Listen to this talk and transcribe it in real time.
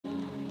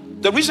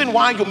The reason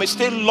why you may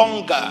stay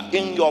longer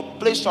in your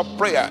place of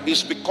prayer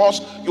is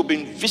because you've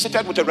been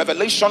visited with a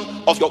revelation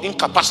of your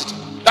incapacity.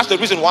 That's the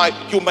reason why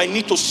you may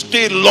need to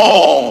stay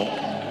long.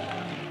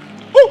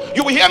 Oh,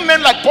 you will hear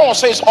men like Paul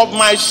says, of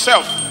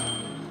myself,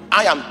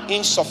 I am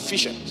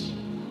insufficient.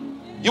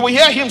 You will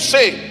hear him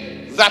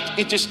say that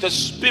it is the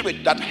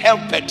Spirit that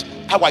helpeth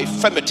our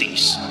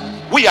infirmities.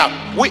 We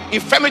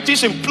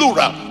infirmities in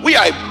plural. We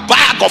are a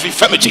bag of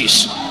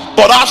infirmities.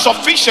 But our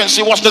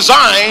sufficiency was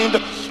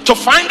designed to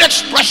find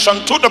expression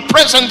through the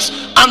presence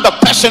and the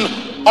person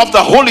of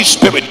the Holy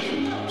Spirit.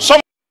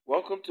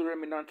 Welcome to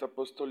Remnant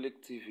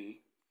Apostolic TV.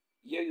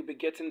 Here you'll be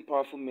getting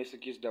powerful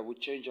messages that will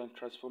change and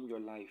transform your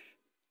life.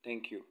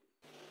 Thank you.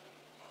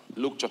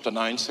 Luke chapter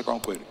 9,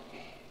 second query.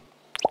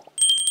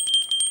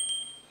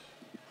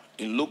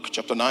 In Luke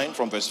chapter 9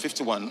 from verse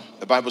 51,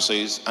 the Bible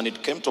says, and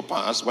it came to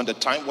pass when the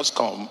time was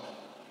come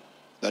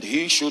that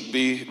he should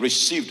be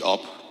received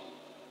up,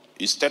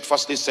 he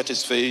steadfastly set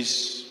his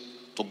face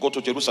to go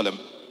to Jerusalem,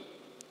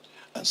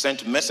 and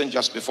sent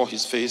messengers before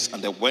his face,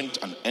 and they went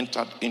and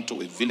entered into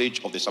a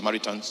village of the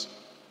Samaritans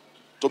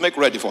to make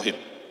ready for him.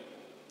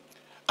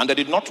 And they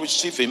did not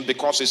receive him,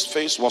 because his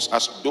face was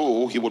as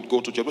though he would go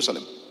to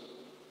Jerusalem.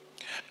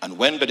 And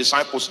when the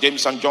disciples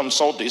James and John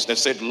saw this, they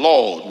said,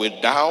 Lord,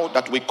 wilt thou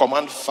that we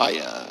command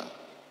fire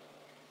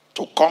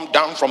to come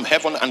down from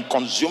heaven and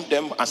consume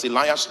them as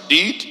Elias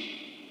did?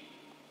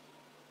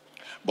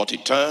 But he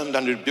turned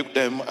and rebuked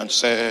them and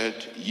said,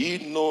 ye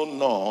know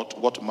not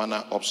what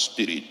manner of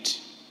spirit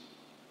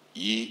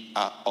ye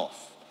are of.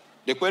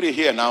 The query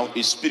here now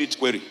is spirit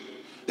query.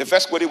 The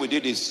first query we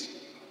did is,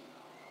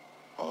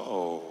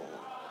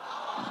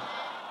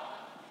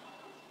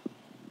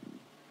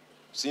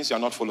 since you are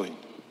not following,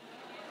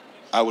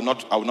 I will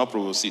not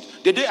proceed.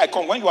 The day I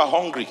come, when you are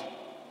hungry,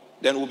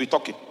 then we'll be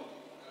talking.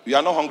 We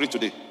are not hungry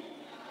today,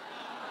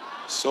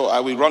 so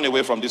I will run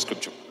away from this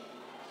scripture.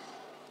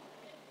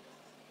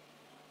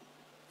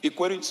 He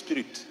queried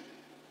spirit.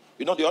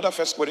 You know the other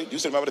first query? Do you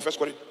still remember the first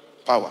query?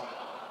 Power.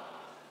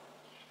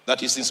 That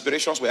his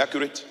inspirations were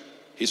accurate.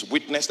 His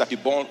witness that he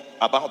bore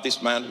about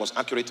this man was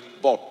accurate,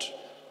 but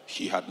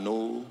he had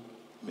no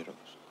miracles.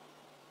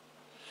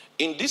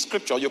 In this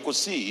scripture, you could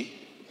see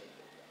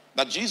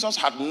that Jesus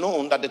had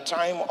known that the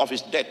time of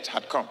his death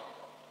had come.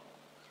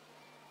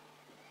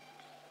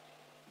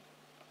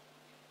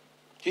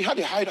 He had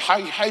a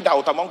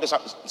hideout among the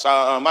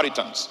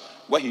Samaritans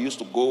where he used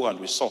to go and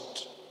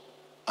resort.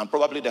 And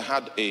probably they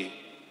had a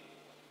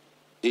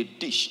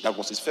dish that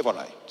was his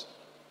favorite.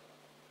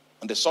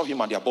 And they saw him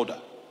at their border.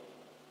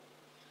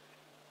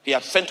 He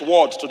had sent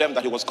word to them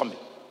that he was coming.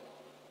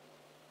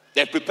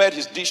 They prepared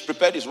his dish,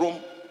 prepared his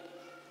room.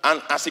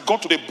 And as he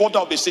got to the border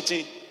of the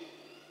city,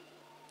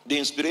 the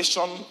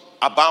inspiration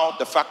about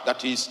the fact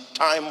that his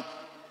time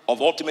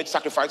of ultimate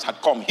sacrifice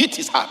had come hit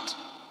his heart.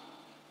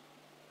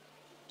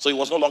 So he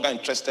was no longer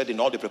interested in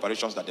all the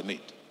preparations that they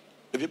made.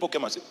 The people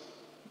came and said,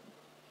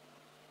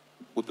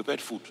 we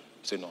prepared food.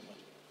 He said, no.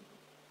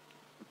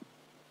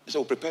 He said,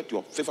 we prepared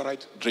your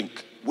favorite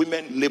drink.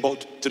 Women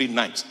labored 3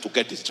 nights to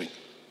get this drink.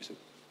 He said,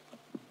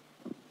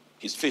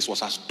 his face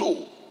was as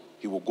though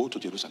he will go to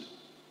Jerusalem.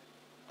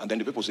 And then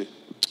the people say,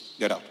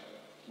 get out.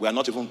 We are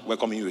not even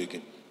welcoming you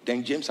again.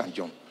 Then James and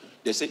John,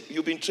 they said,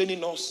 you've been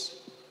training us.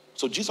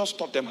 So Jesus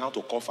taught them how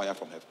to call fire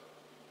from heaven.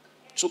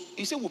 So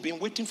he said, we've been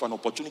waiting for an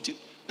opportunity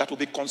that will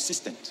be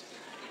consistent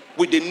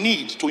with the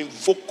need to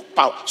invoke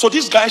power. So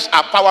these guys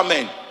are power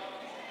men.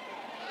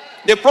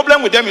 The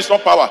problem with them is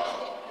not power.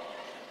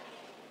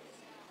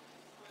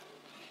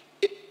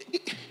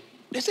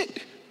 They said,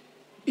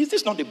 is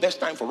this not the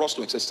best time for us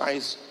to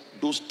exercise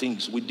those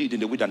things we did in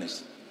the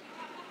wilderness?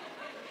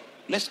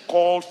 Let's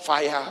call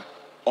fire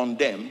on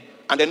them.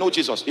 And they know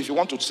Jesus. If you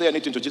want to say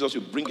anything to Jesus, you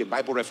bring a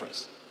Bible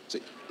reference. Say,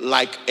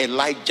 like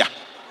Elijah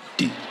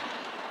did.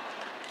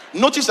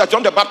 Notice that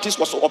John the Baptist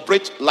was to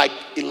operate like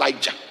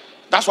Elijah.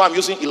 That's why I'm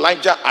using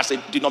Elijah as a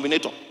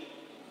denominator.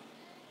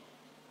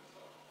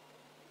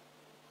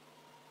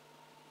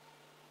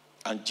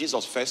 And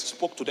Jesus first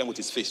spoke to them with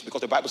his face,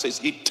 because the Bible says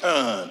he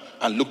turned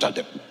and looked at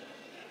them.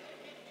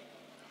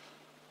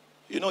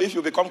 You know, if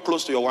you become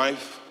close to your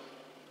wife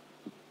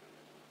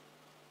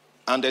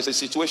and there's a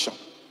situation,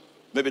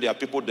 maybe there are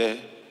people there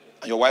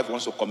and your wife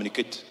wants to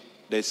communicate,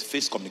 there's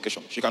face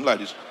communication. She can do like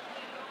this.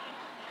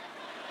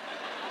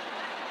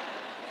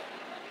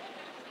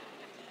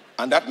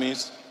 And that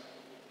means,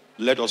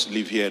 let us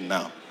live here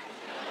now.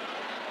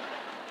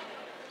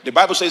 The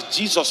Bible says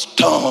Jesus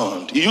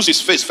turned. He used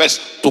his face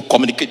first to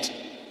communicate.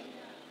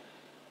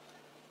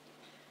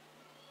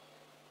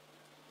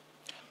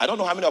 I don't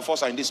know how many of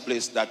us are in this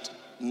place that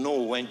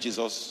know when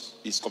Jesus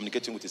is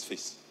communicating with his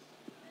face.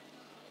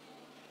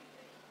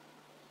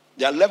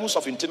 There are levels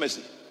of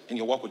intimacy in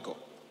your walk with God.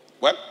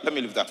 Well, let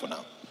me leave that for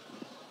now.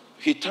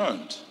 He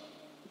turned,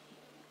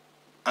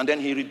 and then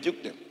he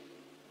rebuked them.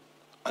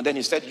 And then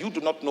he said, you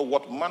do not know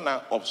what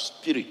manner of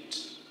spirit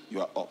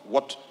you are of.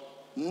 What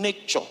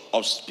nature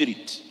of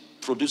spirit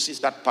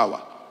produces that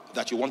power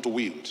that you want to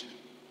wield.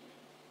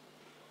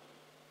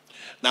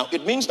 Now,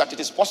 it means that it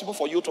is possible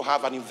for you to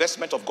have an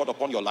investment of God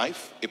upon your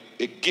life,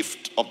 a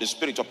gift of the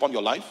Spirit upon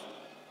your life,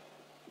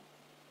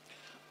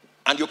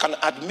 and you can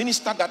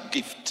administer that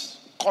gift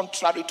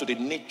contrary to the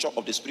nature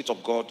of the Spirit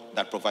of God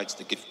that provides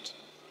the gift.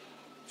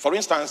 For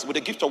instance, with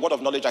the gift of word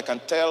of knowledge, I can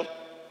tell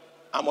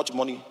how much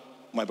money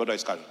my brother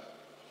is carrying.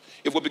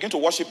 If we begin to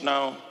worship,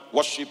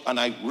 and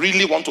I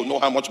really want to know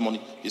how much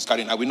money he's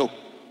carrying, I will know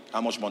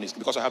how much money is,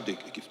 because I have the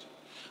gift.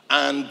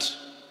 And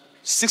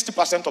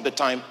 60% of the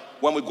time,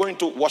 when we go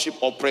into worship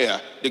or prayer,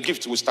 the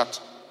gift will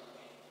start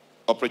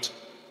operating.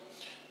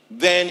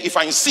 Then, if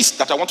I insist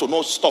that I want to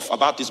know stuff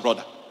about this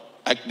brother,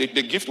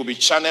 the gift will be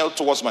channeled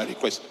towards my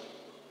request.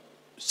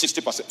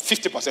 60%,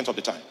 50% of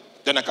the time.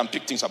 Then I can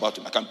pick things about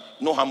him. I can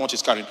know how much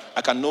he's carrying.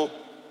 I can know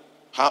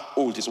how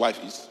old his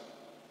wife is.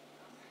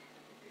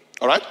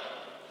 All right?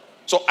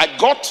 So I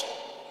got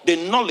the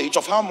knowledge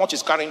of how much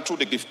he's carrying through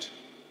the gift.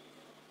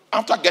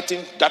 After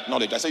getting that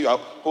knowledge, I say, you are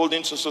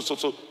holding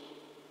so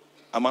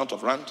amount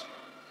of rand,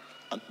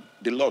 and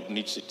the Lord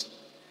needs it.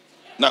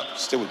 Now,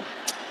 stay with me.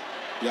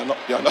 You are not.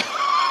 You are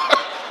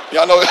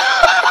not.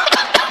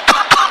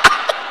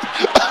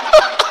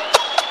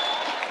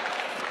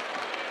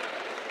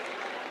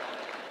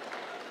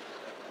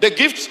 The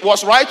gift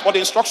was right, but the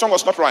instruction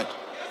was not right.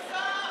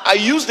 I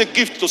used the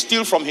gift to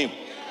steal from him.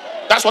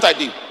 That's what I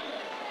did.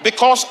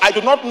 Because I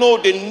do not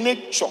know the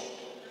nature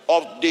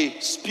of the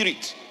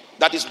Spirit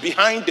that is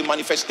behind the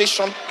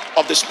manifestation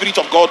of the Spirit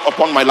of God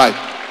upon my life.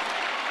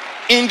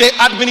 In the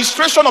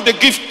administration of the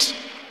gift,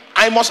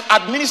 I must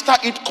administer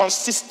it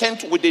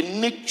consistent with the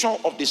nature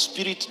of the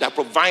Spirit that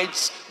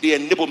provides the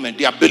enablement,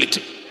 the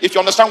ability. If you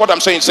understand what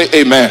I'm saying, say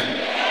amen.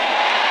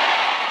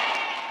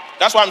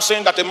 That's why I'm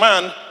saying that a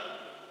man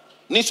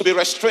needs to be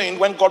restrained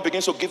when God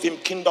begins to give him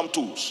kingdom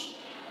tools,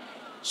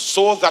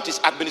 so that his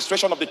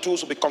administration of the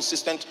tools will be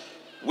consistent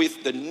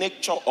with the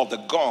nature of the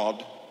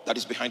God that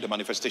is behind the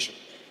manifestation.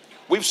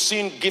 We've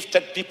seen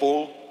gifted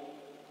people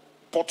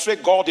portray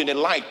God in a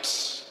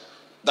light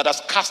that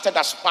has casted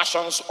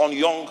aspersions on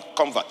young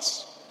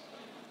converts.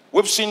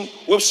 We've seen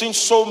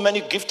so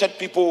many gifted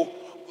people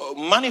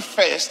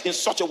manifest in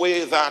such a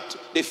way that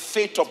the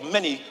faith of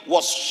many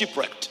was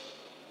shipwrecked.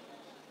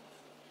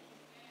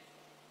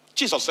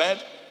 Jesus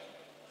said,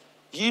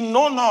 "Ye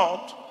know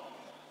not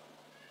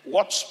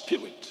what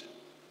spirit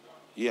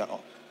ye are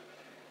of."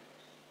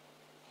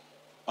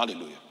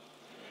 Hallelujah.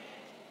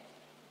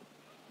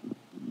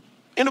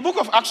 In the book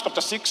of Acts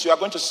chapter 6, you are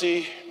going to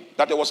see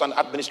that there was an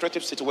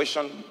administrative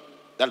situation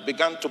that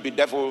began to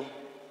bedevil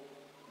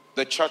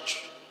the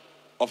church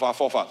of our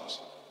forefathers.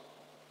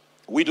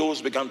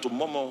 Widows began to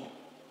murmur,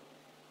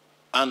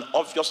 and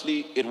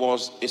obviously it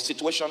was a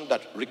situation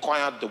that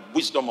required the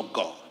wisdom of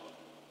God.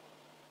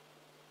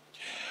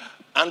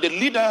 And the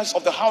leaders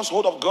of the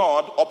household of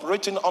God,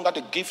 operating under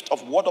the gift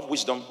of word of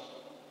wisdom,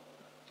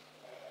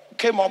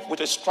 came up with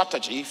a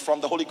strategy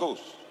from the Holy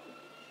Ghost,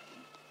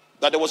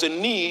 that there was a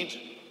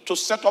need to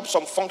set up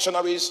some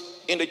functionaries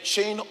in the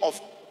chain of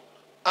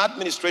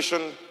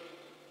administration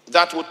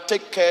that would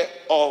take care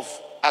of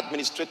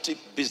administrative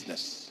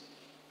business.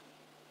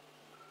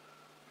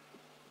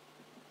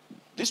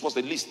 This was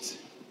the list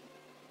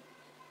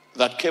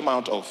that came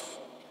out of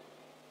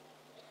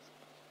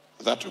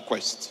that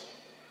request.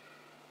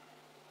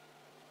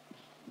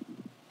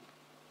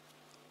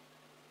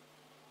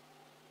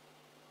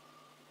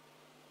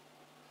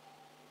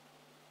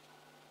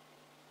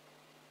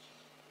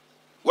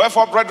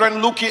 Wherefore,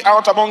 brethren, look ye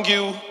out among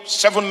you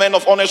 7 men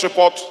of honest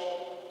report,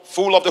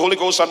 full of the Holy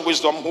Ghost and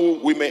wisdom, who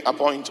we may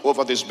appoint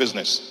over this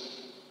business.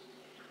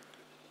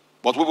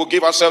 But we will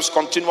give ourselves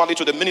continually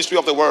to the ministry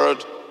of the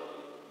word,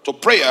 to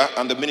prayer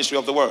and the ministry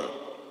of the word.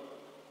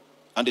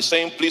 And the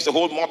same pleased the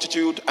whole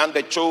multitude, and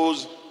they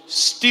chose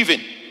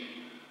Stephen,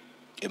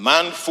 a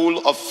man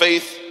full of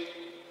faith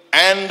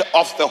and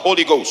of the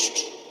Holy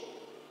Ghost.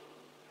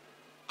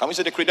 Can we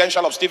say the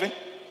credential of Stephen?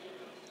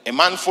 A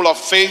man full of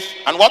faith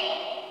and what?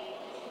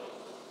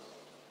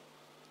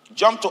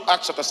 Jump to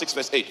Acts chapter 6,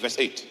 verse 8. Verse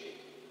 8.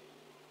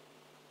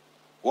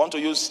 We want to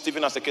use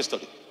Stephen as a case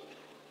study.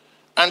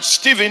 And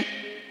Stephen,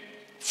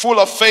 full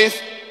of faith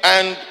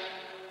and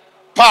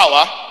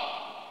power,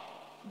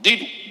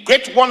 did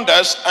great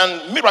wonders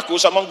and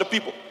miracles among the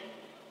people.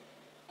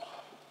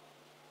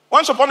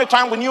 Once upon a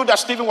time, we knew that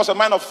Stephen was a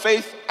man of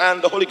faith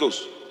and the Holy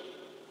Ghost.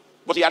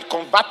 But he had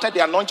converted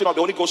the anointing of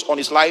the Holy Ghost on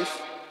his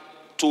life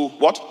to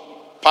what?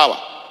 Power.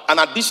 And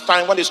at this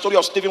time, when the story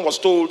of Stephen was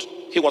told,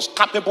 he was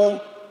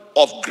capable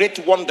of great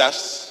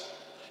wonders.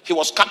 He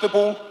was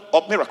capable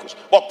of miracles.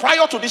 But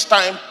prior to this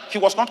time, he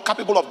was not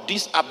capable of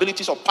these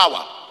abilities of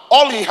power.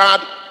 All he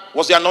had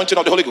was the anointing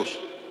of the Holy Ghost.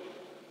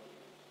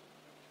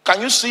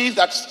 Can you see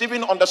that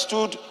Stephen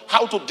understood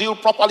how to deal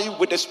properly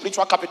with the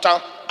spiritual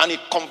capital, and he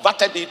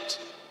converted it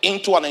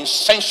into an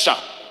essential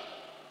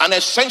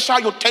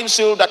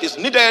utensil that is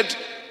needed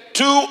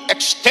to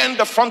extend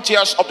the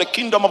frontiers of the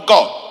kingdom of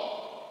God?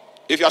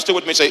 If you are still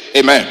with me, say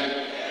amen.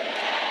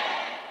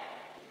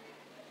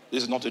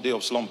 This is not a day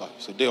of slumber.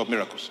 It's a day of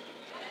miracles.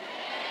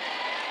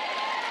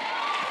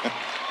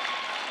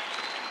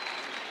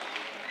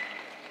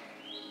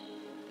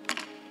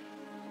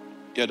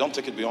 Yeah, don't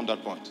take it beyond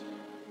that point.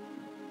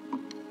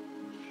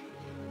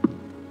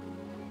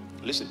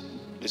 Listen.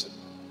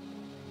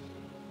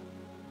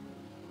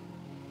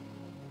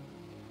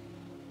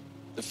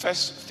 The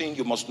first thing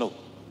you must know,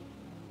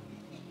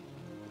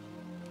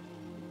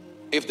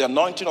 if the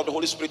anointing of the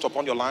Holy Spirit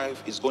upon your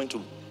life is going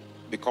to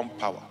become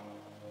power,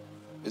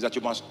 is that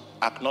you must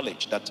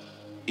acknowledge that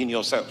in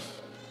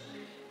yourself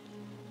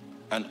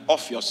and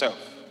of yourself,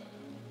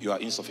 you are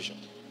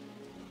insufficient.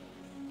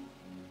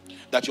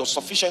 That your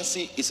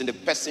sufficiency is in the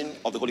person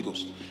of the Holy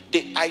Ghost.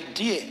 The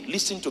idea,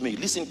 listen to me,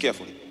 listen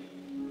carefully.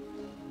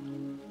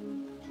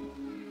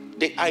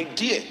 The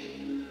idea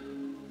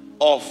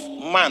of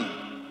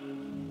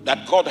man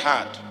that God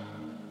had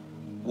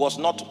was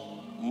not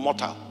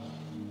mortal.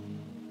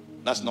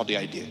 That's not the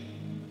idea.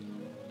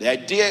 The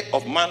idea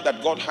of man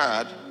that God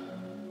had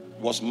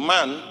was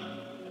man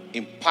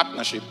in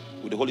partnership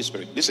with the Holy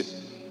Spirit. Listen.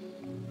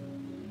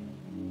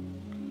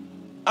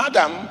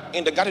 Adam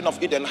in the Garden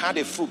of Eden had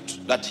a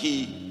fruit that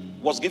he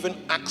was given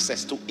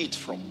access to eat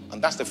from.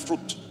 And that's the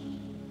fruit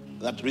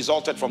that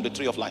resulted from the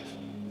tree of life.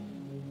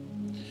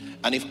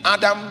 And if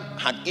Adam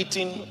had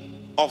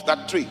eaten of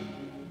that tree,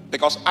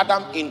 because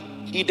Adam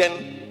in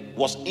Eden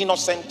was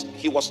innocent,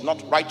 he was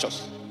not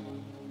righteous.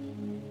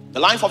 The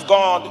life of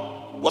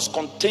God was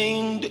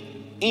contained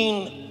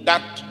in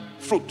that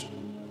fruit.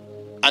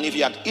 And if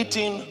he had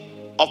eaten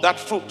of that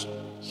fruit,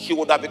 he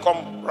would have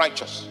become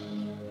righteous.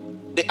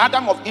 The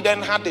Adam of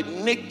Eden had the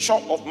nature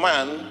of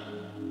man.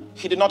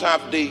 He did not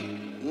have the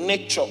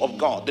nature of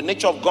God. The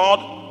nature of God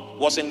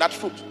was in that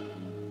fruit.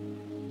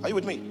 Are you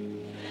with me?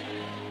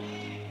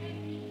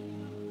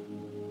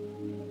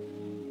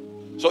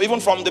 So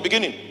even from the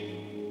beginning,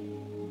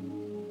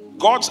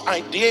 God's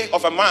idea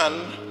of a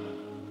man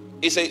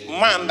is a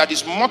man that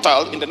is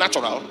mortal in the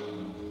natural,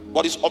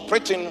 but is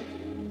operating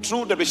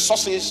through the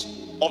resources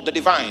of the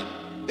divine.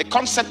 The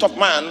concept of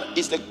man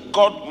is the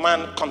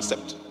God-man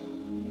concept.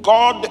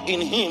 God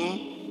in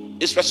him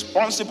is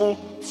responsible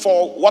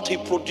for what he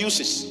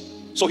produces.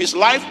 So his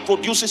life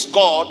produces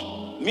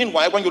God.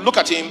 Meanwhile, when you look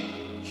at him,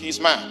 he's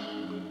man.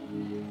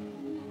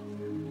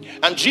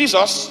 And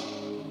Jesus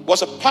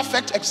was a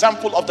perfect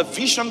example of the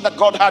vision that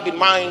God had in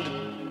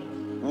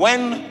mind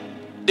when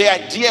the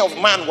idea of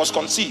man was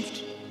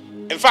conceived.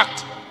 In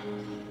fact,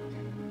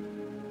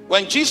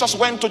 when Jesus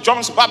went to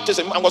John's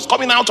baptism and was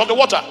coming out of the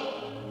water,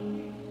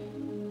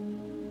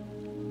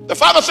 the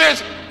Father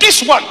says,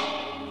 "This one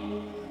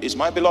is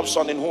my beloved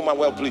Son in whom I'm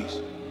well pleased."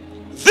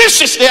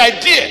 This is the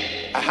idea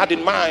I had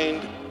in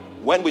mind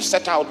when we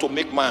set out to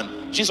make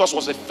man. Jesus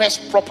was the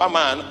first proper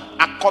man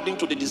according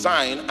to the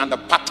design and the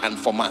pattern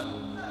for man.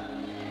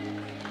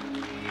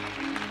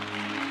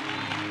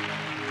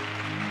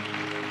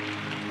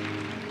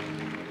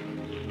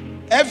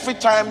 Every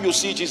time you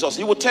see Jesus,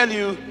 he will tell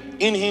you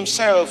in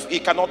himself he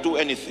cannot do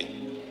anything.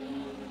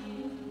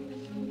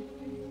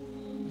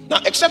 Now,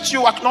 except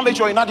you acknowledge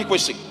your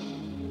inadequacy,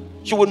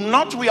 you will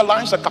not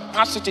realize the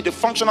capacity, the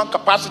functional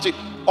capacity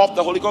of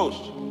the Holy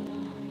Ghost.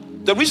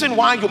 The reason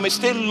why you may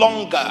stay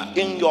longer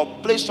in your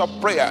place of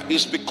prayer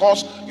is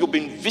because you've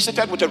been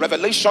visited with a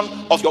revelation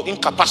of your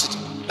incapacity.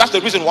 That's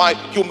the reason why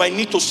you might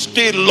need to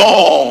stay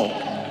long.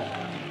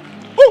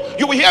 Oh,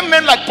 you will hear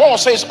men like Paul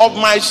says, "Of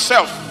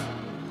myself,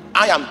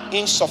 I am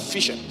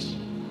insufficient."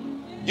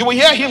 You will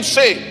hear him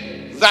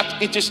say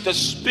that it is the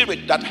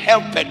Spirit that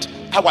helpeth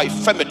our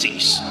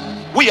infirmities.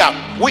 We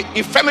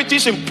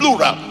infirmities in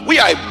plural. We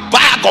are a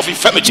bag of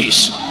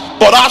infirmities.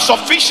 But our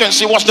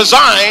sufficiency was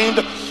designed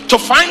to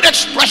find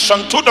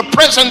expression to the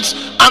presence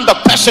and the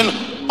person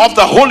of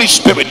the Holy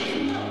Spirit.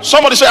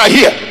 Somebody say, "I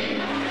hear."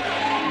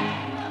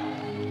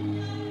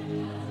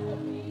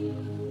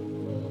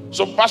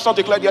 So Pastor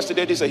declared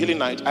yesterday this is a healing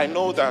night. I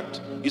know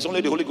that it's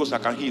only the Holy Ghost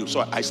that can heal,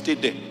 so I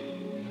stayed there.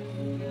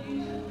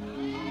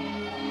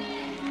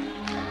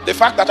 The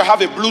fact that I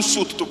have a blue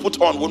suit to put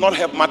on will not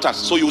help matters,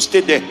 so you stay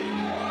there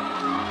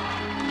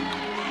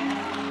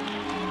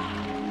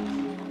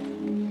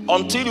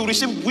until you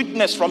receive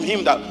witness from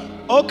him that,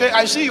 okay,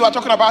 I see you are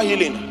talking about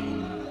healing.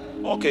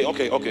 Okay.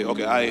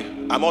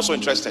 I'm also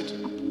interested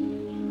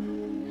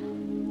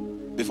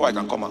before I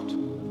can come out.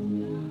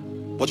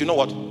 But you know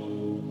what?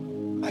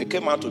 I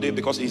came out today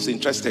because he's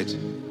interested.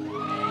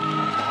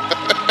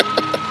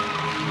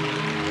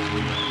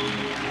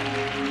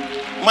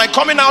 My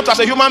coming out as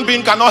a human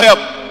being cannot help.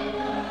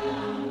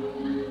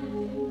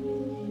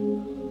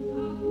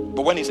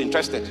 But when he's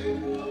interested,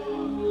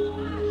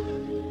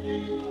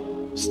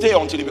 stay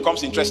until he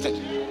becomes interested.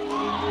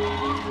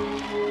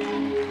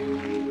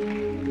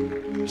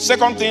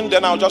 Second thing,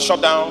 then I'll just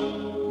shut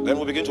down. Then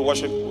we'll begin to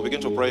worship. We'll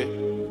begin to pray.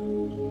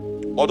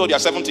 Although there are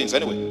 7 things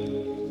anyway.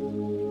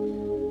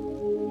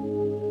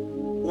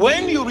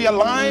 When you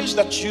realize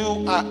that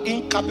you are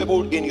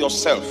incapable in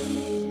yourself,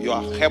 you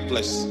are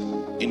helpless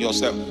in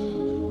yourself,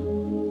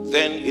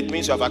 then it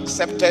means you have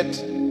accepted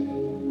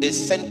a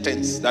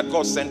sentence that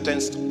God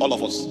sentenced all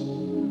of us.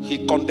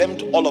 He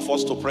condemned all of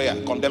us to prayer,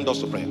 condemned us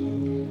to prayer.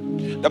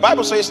 The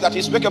Bible says that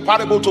he spake a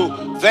parable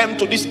to them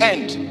to this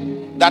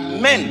end, that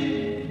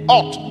men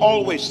ought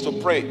always to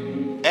pray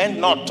and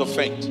not to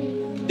faint.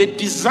 the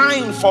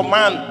design for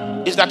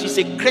man is that he's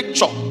a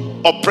creature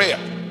of prayer.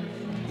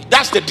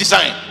 That's the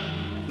design.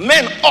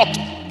 Men ought.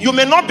 You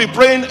may not be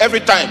praying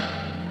every time.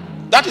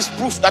 That is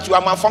proof that you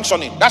are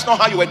malfunctioning. That's not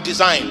how you were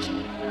designed.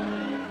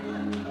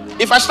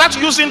 If I start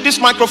using this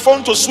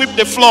microphone to sweep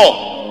the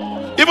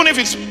floor, even if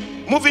it's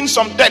moving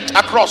some dirt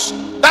across,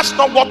 that's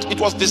not what it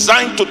was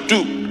designed to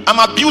do. I'm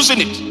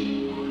abusing it.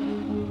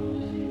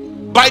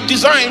 By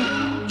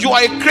design, you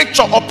are a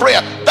creature of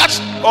prayer. That's,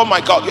 oh my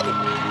God.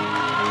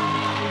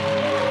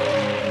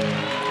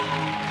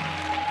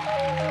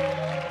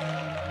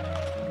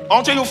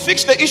 Until you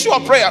fix the issue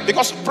of prayer,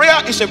 because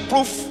prayer is a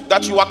proof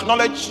that you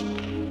acknowledge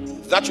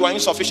that you are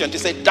insufficient.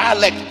 It's a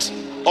dialect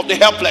of the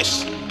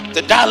helpless,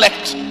 the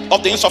dialect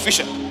of the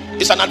insufficient.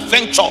 It's an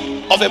adventure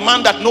of a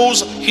man that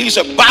knows he is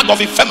a bag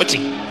of infirmity.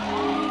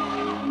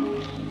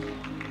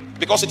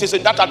 Because it is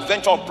in that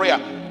adventure of prayer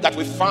that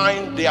we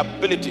find the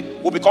ability,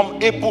 we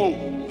become able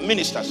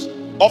ministers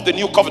of the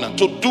new covenant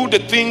to do the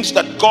things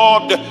that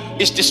God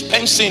is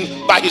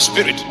dispensing by his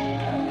Spirit.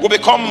 We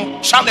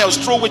become channels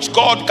through which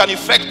God can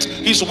effect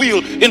his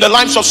will in the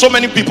lives of so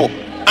many people.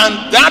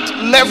 And that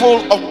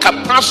level of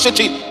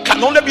capacity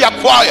can only be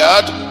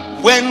acquired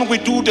when we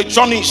do the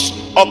journeys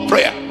of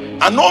prayer.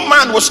 And no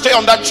man will stay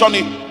on that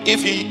journey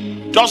if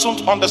he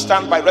doesn't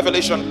understand by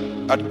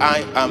revelation that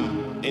I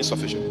am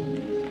insufficient.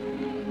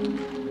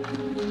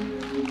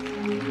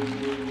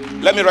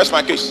 Let me rest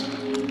my case.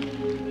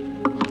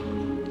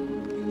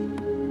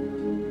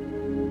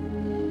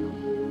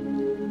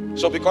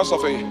 So because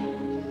of a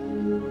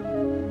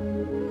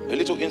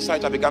little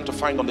insight I began to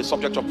find on the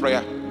subject of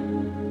prayer,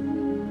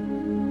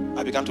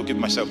 I began to give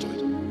myself to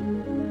it.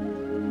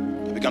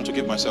 I began to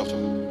give myself to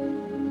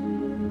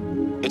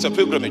it. It's a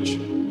pilgrimage.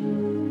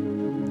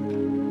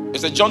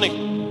 It's a journey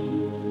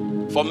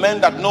for men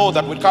that know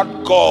that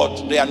without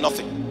God they are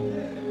nothing.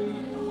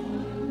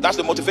 That's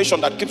the motivation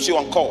that keeps you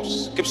on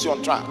course, keeps you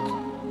on track.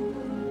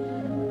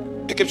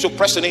 It keeps you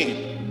pressing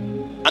in.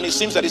 And it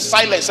seems that it's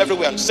silence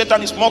everywhere, and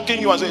Satan is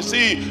mocking you and saying,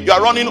 see, you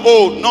are running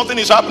old, nothing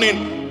is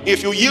happening.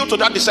 If you yield to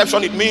that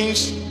deception, it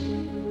means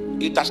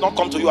it has not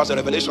come to you as a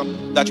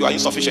revelation that you are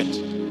insufficient.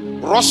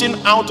 Rushing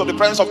out of the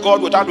presence of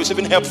God without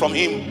receiving help from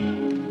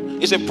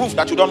him is a proof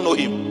that you don't know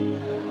him.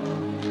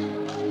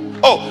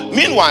 Oh,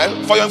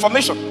 meanwhile, for your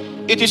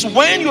information, it is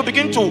when you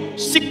begin to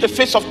seek the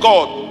face of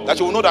God that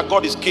you will know that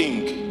God is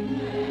king.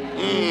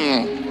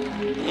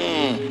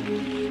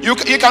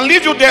 He can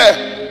leave you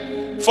there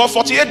for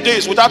 48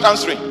 days without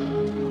answering,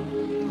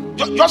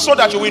 just so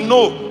that you will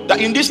know that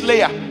in this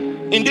layer,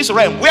 in this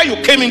realm where you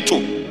came into,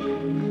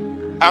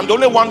 I'm the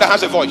only one that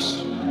has a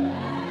voice.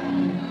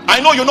 I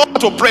know you know how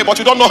to pray, but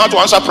you don't know how to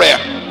answer prayer.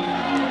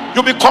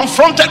 You'll be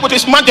confronted with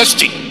his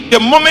majesty the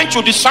moment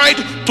you decide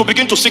to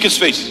begin to seek his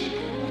face.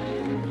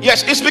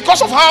 Yes, it's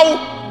because of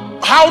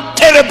how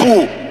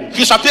terrible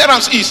his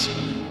appearance is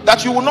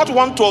that you will not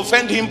want to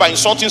offend him by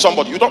insulting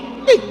somebody. You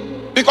don't,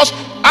 because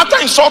after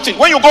insulting,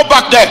 when you go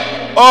back there,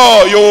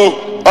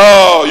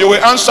 you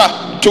will answer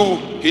to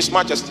his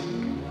majesty.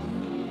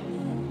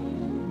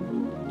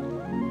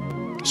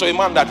 So a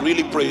man that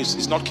really prays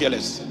is not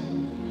careless.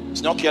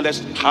 It's not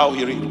careless how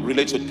he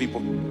relates with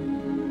people.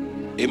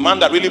 A man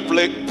that really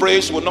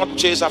prays will not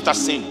chase after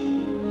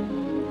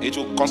sin. It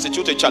will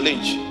constitute a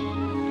challenge.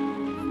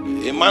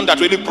 A man that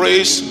really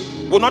prays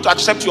will not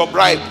accept your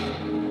bribe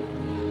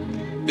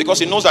because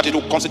he knows that it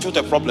will constitute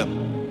a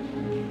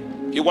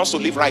problem. He wants to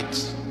live right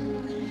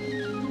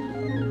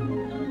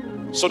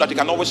so that he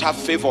can always have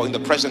favor in the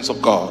presence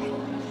of God.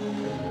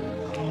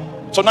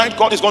 Tonight,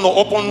 God is going to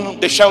open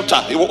the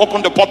shelter. He will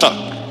open the portal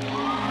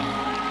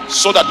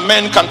so that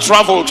men can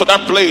travel to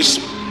that place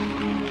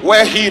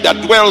where he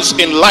that dwells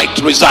in light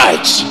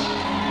resides.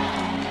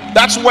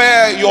 That's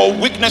where your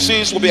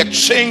weaknesses will be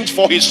exchanged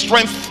for his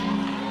strength,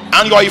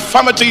 and your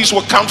infirmities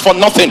will count for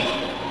nothing,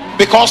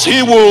 because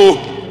he will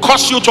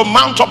cause you to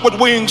mount up with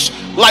wings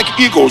like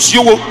eagles.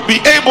 You will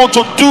be able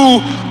to do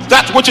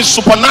that which is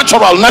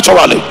supernatural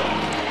naturally.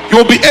 You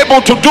will be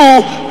able to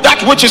do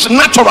that which is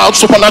natural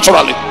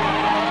supernaturally.